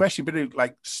ask you a question, a bit of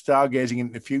like stargazing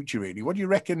into the future, really. What do you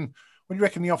reckon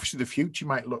the office of the future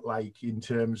might look like in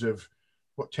terms of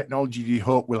what technology do you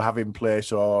hope we'll have in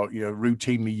place, or, you know,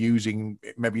 routinely using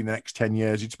maybe in the next 10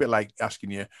 years? It's a bit like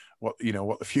asking you what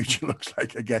the future looks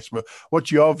like, I guess. But what's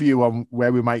your view on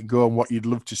where we might go and what you'd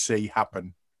love to see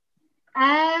happen?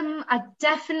 I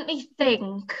definitely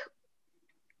think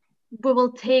we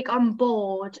will take on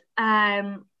board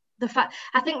the fact.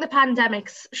 I think the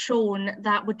pandemic's shown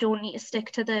that we don't need to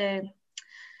stick to the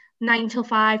 9 till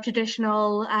 5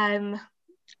 traditional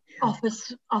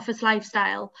office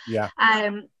lifestyle. Yeah.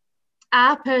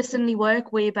 I personally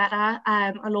work way better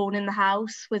alone in the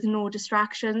house with no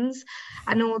distractions.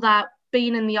 I know that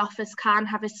being in the office can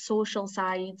have its social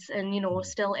sides, and, you know,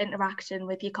 still interacting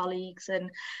with your colleagues, and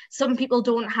some people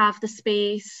don't have the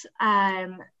space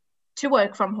to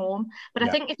work from home. But I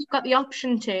think if you've got the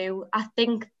option to, I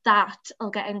think that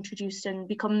will get introduced and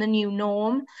become the new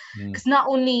norm. Because not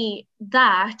only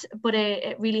that, but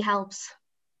it really helps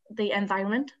the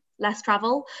environment, less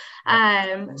travel.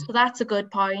 So that's a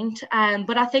good point.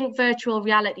 But I think virtual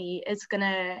reality is going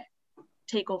to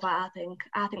take over. I think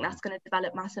that's going to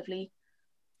develop massively.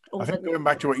 I think going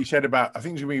back to what you said about, I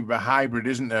think it's going to be a hybrid,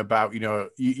 isn't there? About, you know,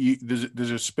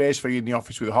 there's a space for you in the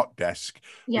office with a hot desk,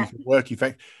 with work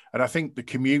effect. And I think the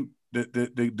commute,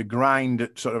 the grind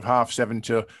at sort of 7:30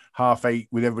 to 8:30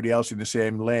 with everybody else in the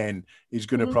same lane is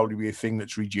going to probably be a thing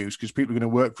that's reduced, because people are going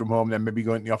to work from home, then maybe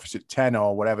go in the office at 10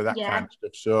 or whatever, that kind of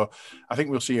stuff. So I think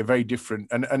we'll see a very different,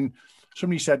 and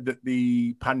somebody said that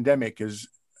the pandemic has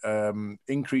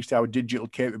increased our digital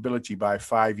capability by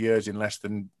 5 years in less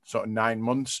than sort of 9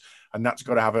 months, and that's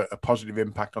got to have a positive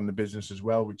impact on the business as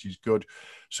well, which is good.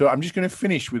 So I'm just going to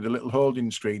finish with a little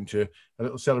holding screen, to a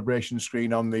little celebration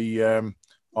screen on the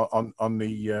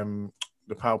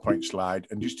the PowerPoint slide,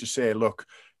 and just to say, look,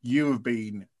 you have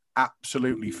been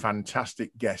absolutely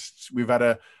fantastic guests. We've had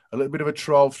a little bit of a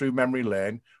trawl through memory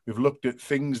lane. We've looked at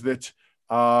things that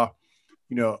are,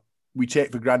 you know, we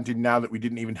take for granted now that we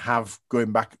didn't even have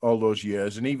going back all those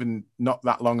years, and even not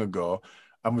that long ago.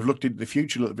 And we've looked into the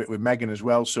future a little bit with Megan as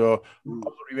well. So all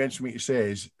that remains for me to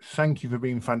say is thank you for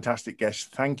being fantastic guests.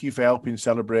 Thank you for helping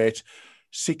celebrate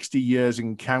 60 years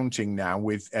and counting now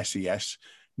with SES,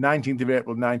 19th of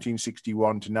April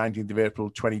 1961 to 19th of April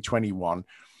 2021.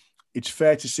 It's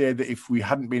fair to say that if we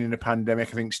hadn't been in a pandemic,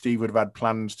 I think Steve would have had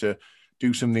plans to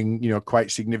do something, you know, quite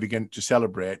significant to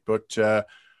celebrate. But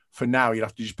for now, you'll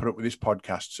have to just put up with this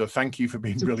podcast. So thank you for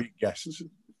being brilliant guests.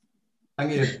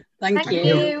 Thank you. Thank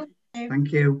you.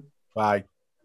 Thank you. Bye.